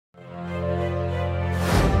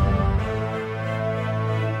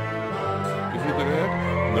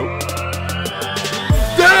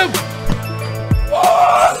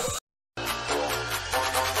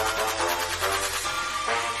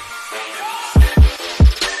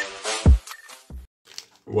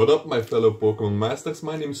What up, my fellow Pokemon Masters?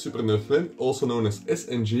 My name is Super Nerd Flynn, also known as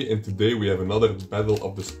SNG, and today we have another battle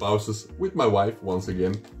of the spouses with my wife once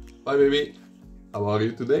again. Hi baby, how are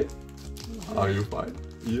you today? Are you fine?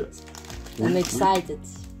 Yes. I'm excited.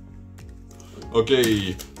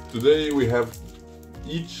 Okay, today we have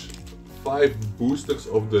each 5 boosters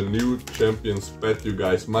of the new Champions pet, you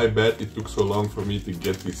guys. My bad it took so long for me to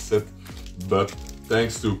get this set, but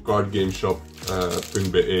thanks to card game shop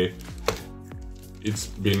 .be, it's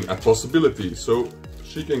been a possibility. So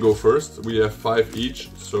she can go first. We have 5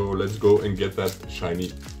 each, so let's go and get that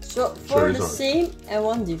shiny. So for Charizard. the same and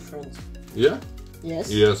one different. Yeah?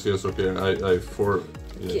 Yes. Yes, okay. I have 4.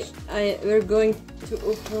 Yes. Okay, we're going to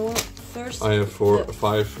open first. I have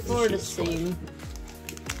 5. For the same.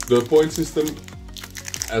 The point system,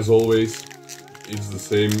 as always, it's the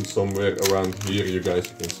same somewhere around here. You guys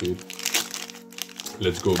can see it.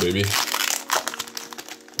 Let's go, baby.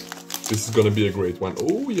 This is gonna be a great one.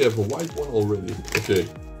 Oh, you have a white one already. Okay,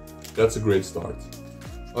 that's a great start.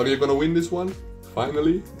 Are you gonna win this one?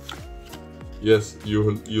 Finally? Yes,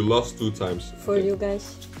 you lost 2 times. For you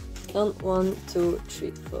guys. 1, 2,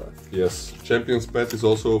 3, 4. Yes, Champion's Pet is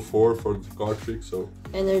also 4 for the card trick, so...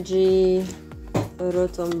 Energy, a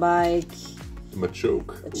Rotom Bike,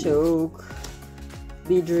 Machoke.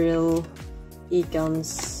 Beedrill,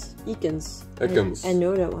 Ekans. I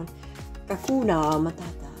know that one. Kakuna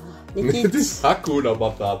Matata. It is Hakuna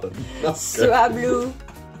Matata. Swablu,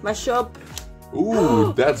 Mashop.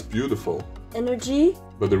 Ooh, that's beautiful. Energy.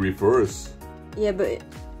 But the reverse. Yeah, but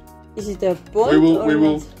is it a point? We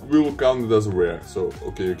will count it as a rare. So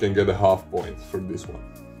okay, you can get a half point for this one.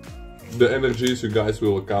 The energies, you guys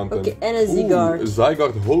will count them. Okay, and a Zygarde. Ooh,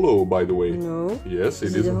 Zygarde Holo, by the way. No. Yes,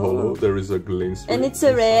 it is a holo. There is a glint. And it's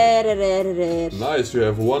a rare. Nice, you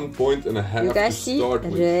have 1.5 points You guys to see? start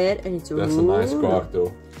with. Rare, and it's That's a nice card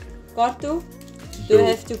though. Carto? Do you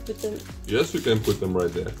have to put them? Yes, you can put them right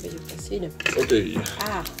there. But you can see them. Okay.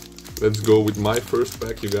 Ah. Let's go with my first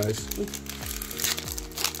pack, you guys.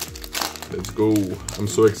 Let's go. I'm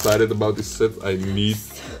so excited about this set. I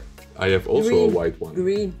have also green. a white one.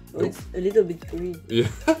 Green. Oh, Nope. it's a little bit green. Yeah,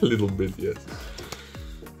 a little bit, yes.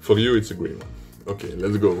 For you, it's a green one. Okay,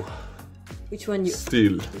 let's go. Which one you?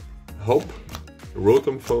 Steel, Hop,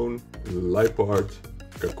 Rotom Phone, Liepard,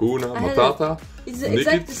 Kakuna, Matata. It's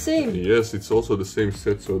exactly the same. Yes, it's also the same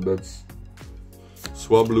set, so that's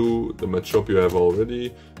Swablu, the Machop you have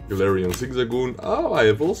already, Galarian Zigzagoon. Oh, I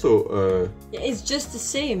have also Yeah, it's just the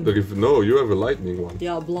same. no, you have a lightning one.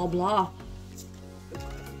 Yeah, blah blah.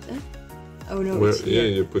 Oh no, Where, it's here. yeah,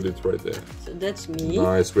 you put it right there. So that's me.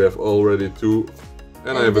 Nice, we have already 2.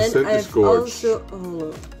 And I have a Scented Scourge. Also,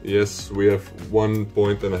 oh. Yes, we have 1.5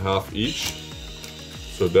 points each.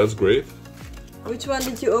 So that's great. Which one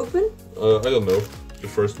did you open? I don't know. The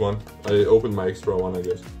first one. I opened my extra one, I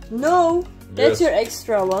guess. No, that's Yes. your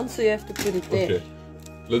extra one, so you have to put it there. Okay.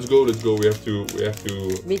 Let's go. We have to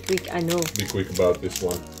Be quick, I know. be quick about this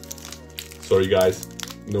one. Sorry guys.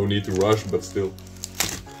 No need to rush, but still.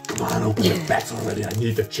 Come on, open the packs already. I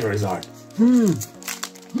need the Charizard.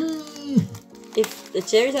 If the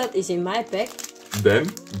Charizard is in my pack, Then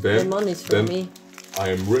the money is for me. I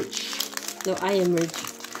am rich. No, I am rich.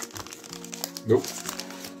 Nope.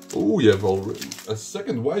 Oh, you have already a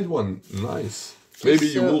second white one. Nice. Maybe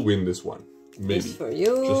you will win this one. Maybe. This for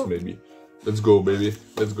you. Just maybe. Let's go, baby.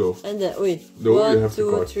 Let's go. And then, wait. No, you 1, have the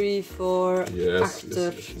 2, card. 3, 4, Yes,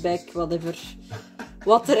 achter, yes. back, whatever.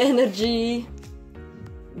 Water energy.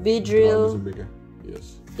 Beedrill. Bigger.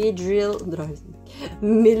 Yes. Beedrill.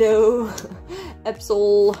 Milo.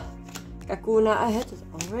 Absol. Kakuna. I had it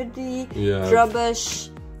already. Yeah. Trubbish.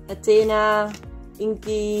 Athena.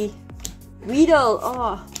 Inky. Weedle.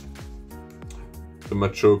 Oh. The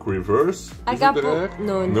Machoke reverse. I Is got it there?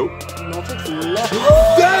 no. Nope. Not at left.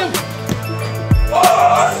 Damn!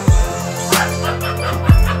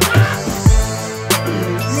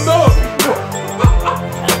 No!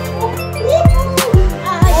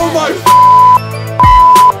 Oh my!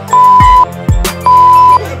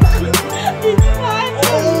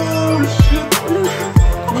 Oh shit!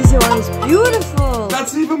 This one is beautiful.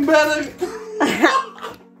 That's even better!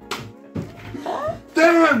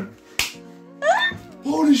 Damn!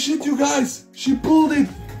 Holy shit, you guys! She pulled it!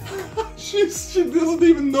 She doesn't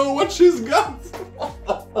even know what she's got!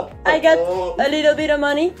 I got a little bit of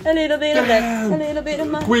money, a little bit of that, a little bit of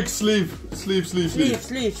money. Quick, sleeve,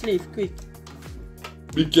 quick.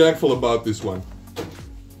 Be careful about this one.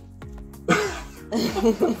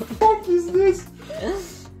 What the fuck is this?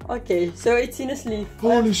 Okay, so it's in a sleeve.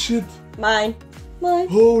 Holy shit. Mine. Mine.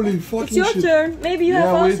 Holy fucking It's your shit. turn. Maybe you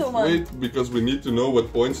have wait, also one. wait, because we need to know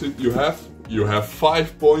what points you have. You have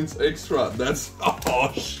 5 points extra. That's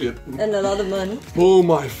oh shit. And a lot of money. Oh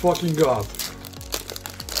my fucking god.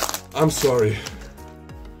 I'm sorry.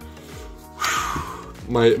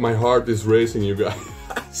 My heart is racing, you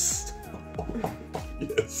guys.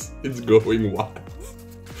 Yes, it's going wild.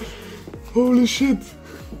 Holy shit.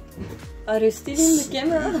 Are you still in the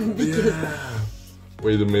camera? Yeah.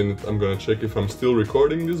 Wait a minute, I'm gonna check if I'm still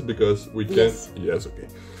recording this because we can't. Yes, okay.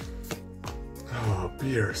 Oh,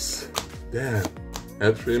 Pierce. Damn.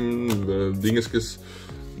 Hatrim, the dingeskus,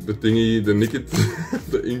 the thingy, the Nickit,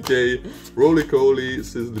 the Inkay, Roly-Coly,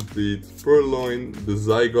 Sizzlipede, Purloin, the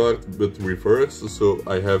Zygarde, but reverse, so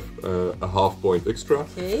I have a half point extra.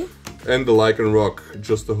 Okay. And the Lycan Rock,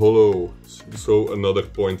 just a holo, so another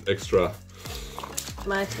point extra.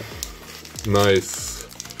 My turn. Nice.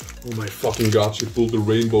 Oh my fucking god, she pulled the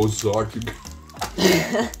Rainbow Zard.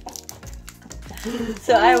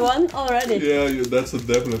 So I won already. Yeah, that's a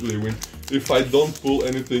definitely win. If I don't pull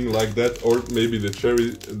anything like that, or maybe the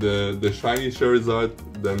shiny Charizard,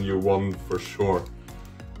 then you won for sure.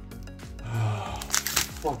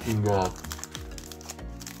 Fucking god.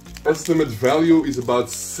 Estimate value is about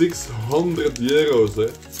 600 euros,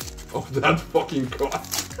 eh? Of that fucking card.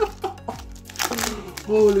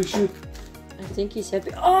 Holy shit. I think he's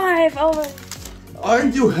happy. Oh, I have already.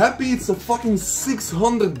 Aren't you happy? It's a fucking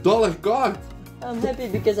 $600 card. I'm happy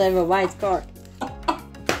because I have a white card.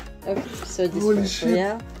 Okay, so this Holy one, shit.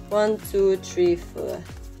 yeah. 1, 2, 3, 4.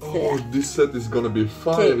 Oh, Yeah. this set is gonna be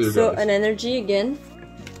fire, Okay, you so guys. an energy again.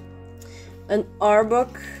 An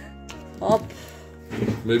Arbok. Up.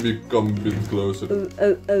 Maybe come a bit closer.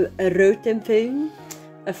 A Rotempoon.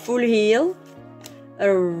 A Full Heal. A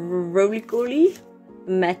Roly-Coly.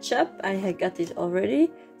 Matchup. I got it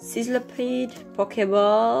already. Sizzlipede.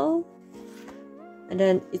 Pokeball. And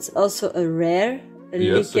then it's also a rare.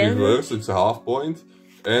 Yes, the Lycan. reverse, it's a half point.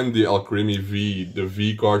 And the Alcremie V. The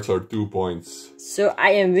V cards are 2 points. So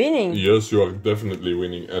I am winning. Yes, you are definitely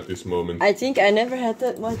winning at this moment. I think I never had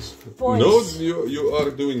that much points. No, you are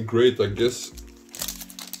doing great, I guess.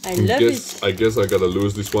 I love it. I guess I gotta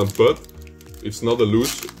lose this one, but it's not a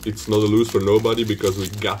lose. It's not a lose for nobody because we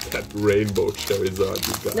got that Rainbow Charizard,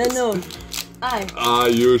 you guys. No.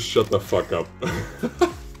 You shut the fuck up.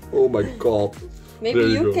 Oh my god. Maybe There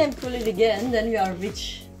you go. can pull it again, then we are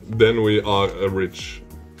rich. Then we are rich.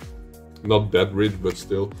 Not that rich, but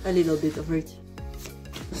still. A little bit of rich.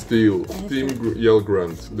 Steel, Team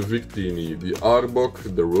Yellgrunt, the Victini, the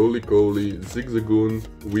Arbok, the Roly-Coly, Zigzagoon,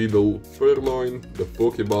 Weedle, Purloin, the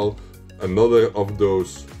Pokeball, another of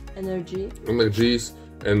those energies,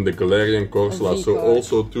 and the Galarian Corsola. So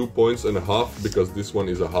also 2 points and a half because this one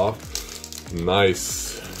is a half.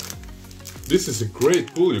 Nice. This is a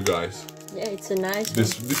great pull, you guys. Yeah, it's a nice one.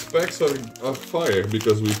 These packs are fire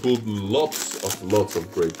because we pulled lots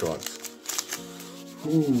of great cards.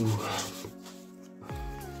 Ooh.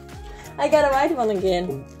 I got a white one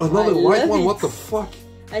again. Another white one? What the fuck?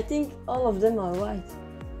 I think all of them are white.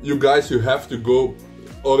 You guys, you have to go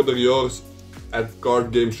order yours at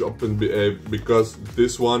card game shop and because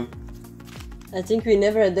this one. I think we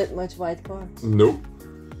never had that much white cards. Nope.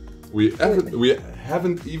 We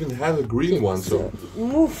haven't even had a green one, so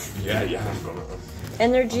move. Yeah, I'm gonna.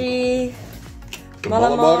 Energy,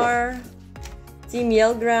 Malamar, Team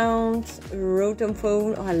Yellground,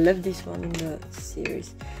 Rotomphone. Oh, I love this one in the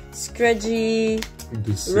series. Scraggy,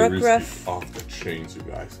 This series Rockruff, is off the chains, you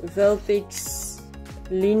guys. Vulpix,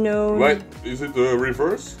 Lino. Right? Is it the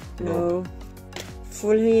reverse? No.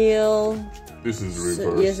 Full Heal. This is reverse.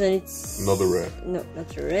 So, yes, and it's not a rare. No,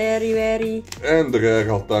 not a rare. And the rare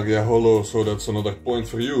Altaria Holo, so that's another point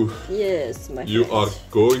for you. Yes, my You friend. are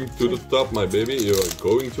going to the top, my baby. You are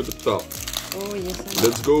going to the top. Oh yes.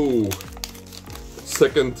 Let's go.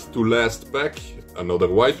 Second to last pack. Another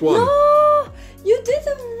white one. No, you did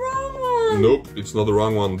the wrong one. Nope, it's not the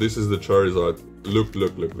wrong one. This is the Charizard. Look.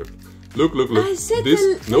 I said this.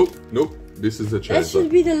 the... Nope. This is the Charizard. That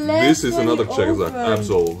should be the last This is one another you Charizard. open.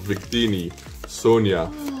 Absol, Victini, Sonia,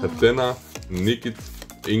 Hatena, Nickit,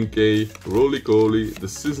 Inkay, Roly-Coly, the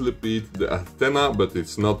Sizzlipede, the Hatena, but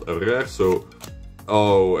it's not a rare, so...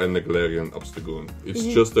 Oh, and the Galarian Obstagoon. It's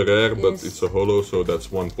just a rare, but Yes. it's a holo, so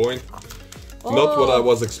that's 1 point. Not what I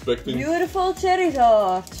was expecting. Beautiful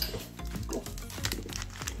Charizard.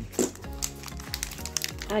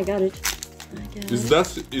 I got it. Is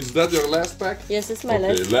that your last pack? Yes, it's my Okay,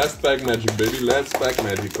 last. last pack magic, baby. Last pack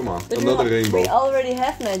magic. Come on, But another we rainbow. already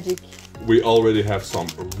have magic. We already have some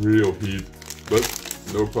real heat, but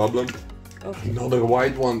no problem. Okay. Another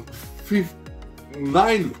white one.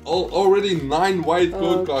 Already 9 white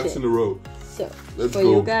code cards Okay. in a row. So Let's for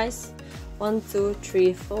go. you guys. 1, 2,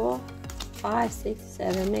 3, 4, 5, 6,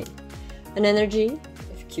 7, 8. An energy,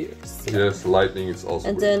 of course. Yes, lightning is also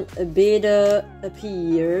And good. then a beta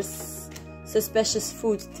appears. Suspicious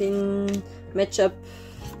food tin, matchup,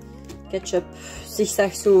 ketchup,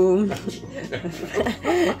 zigzag-zoom,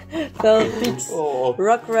 Felpix, Oh,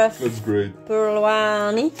 Rockruff, that's great.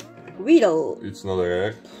 Perlwani, Weedle. It's not a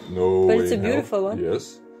rare. No But way it's a in hell. beautiful one.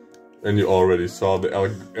 Yes. And you already saw the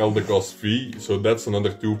Eldegoss V, so that's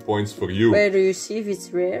another 2 points for you. Where do you see if it's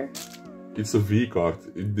rare? It's a V card.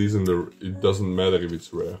 It doesn't matter if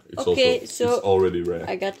it's rare. It's Okay, also so it's already rare.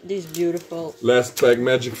 I got this beautiful. Last pack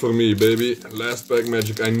magic for me, baby. Last pack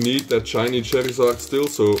magic. I need that shiny Charizard still,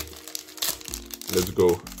 so let's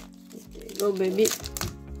go. Okay, go baby.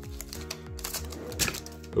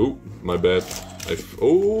 Oh, my bad.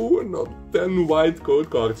 Oh, not 10 white code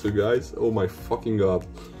cards, you guys. Oh my fucking god.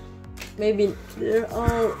 Maybe they're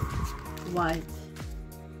all white.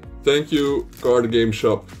 Thank you, card game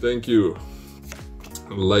shop. Thank you.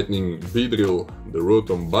 Lightning Beedrill, the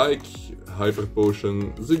Rotom Bike, Hyper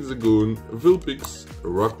Potion, Zigzagoon, Vulpix,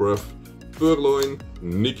 Rockruff, Purloin,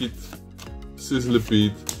 Nickit,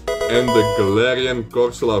 Sizzlipede, and the Galarian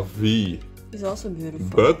Corsola V. It's also beautiful.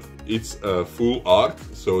 But it's a full art,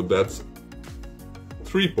 so that's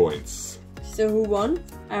 3 points. So who won?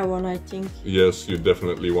 I won, I think. Yes, you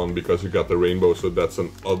definitely won because you got the rainbow, so that's an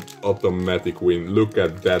automatic win. Look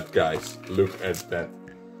at that, guys. Look at that.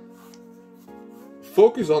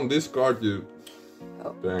 Focus on this card, you...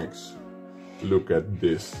 Oh. Thanks. Look at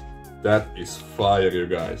this. That is fire, you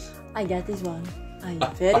guys. I got this one. I'm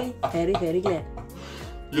very, very, very glad.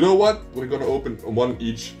 You know what? We're gonna open one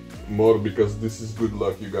each more because this is good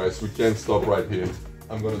luck, you guys. We can't stop right here.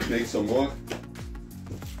 I'm gonna take some more.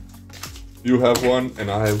 You have one and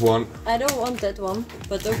I have one. I don't want that one,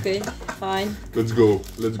 but okay, fine. Let's go.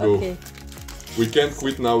 Let's go. Okay, We can't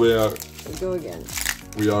quit now. We are again.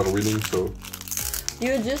 winning. So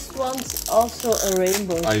You just want also a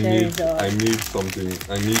rainbow I Charizard. need something.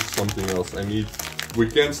 I need something else. We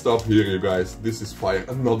can't stop here, you guys. This is fire.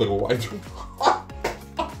 Another white.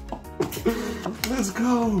 Let's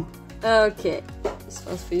go. Okay, this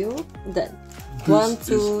one's for you. Then This 1,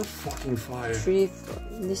 2, is fucking fire. 3,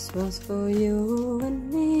 4. This one's for you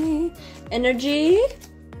and me. Energy,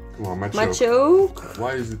 Come on, Machoke.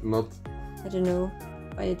 Why is it not? I don't know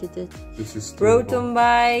why I did it. This is Rotom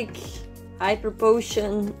Bike, Hyper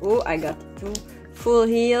Potion. Oh, I got it too. Full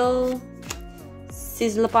Heal,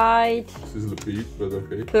 Sizzlipede, Sizzlipede, but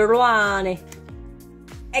okay. Perlwane,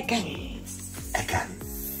 Ekans,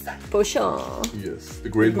 Potion. Yes, the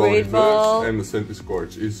Great Ball Great reverse Ball. and the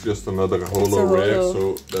Centiskorch is just another holo a rare,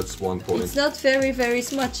 holo. so that's 1 point. It's not very, very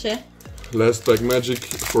much, eh? Last pack magic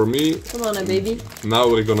for me. Come on, baby. Now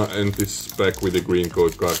we're gonna end this pack with a green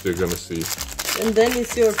code card, you're gonna see. And then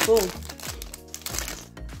it's your fault.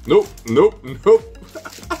 Nope, nope, nope.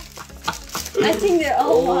 I think they're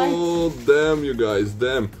all white. Oh, damn, you guys,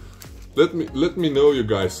 damn. Let me know, you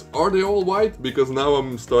guys. Are they all white? Because now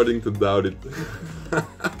I'm starting to doubt it.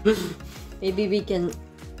 Maybe we can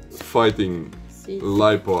Fighting, see.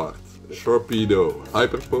 Liepard, Sharpedo,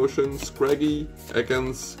 Hyper Potion, Scraggy,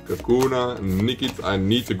 Ekans, Kakuna, Nickit. I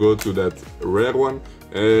need to go to that rare one.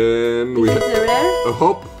 And we Is have it a rare? a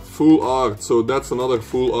Hop, full art. So that's another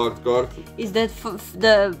full art card. Is that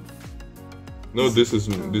the... No, this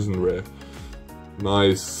isn't rare.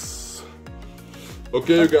 Nice.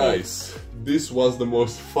 Okay, you guys. This was the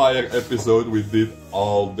most fire episode we did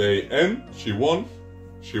all day. And she won.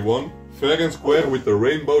 She won. Fair and square with the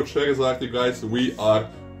rainbow Charizard, you guys. We are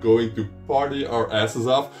going to party our asses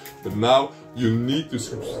off. But now you need to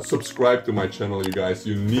subscribe to my channel, you guys.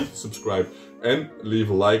 You need to subscribe and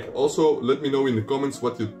leave a like. Also, let me know in the comments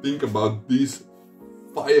what you think about these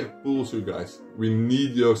fire pools, you guys. We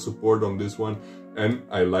need your support on this one. And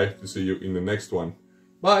I like to see you in the next one.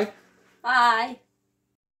 Bye! Bye!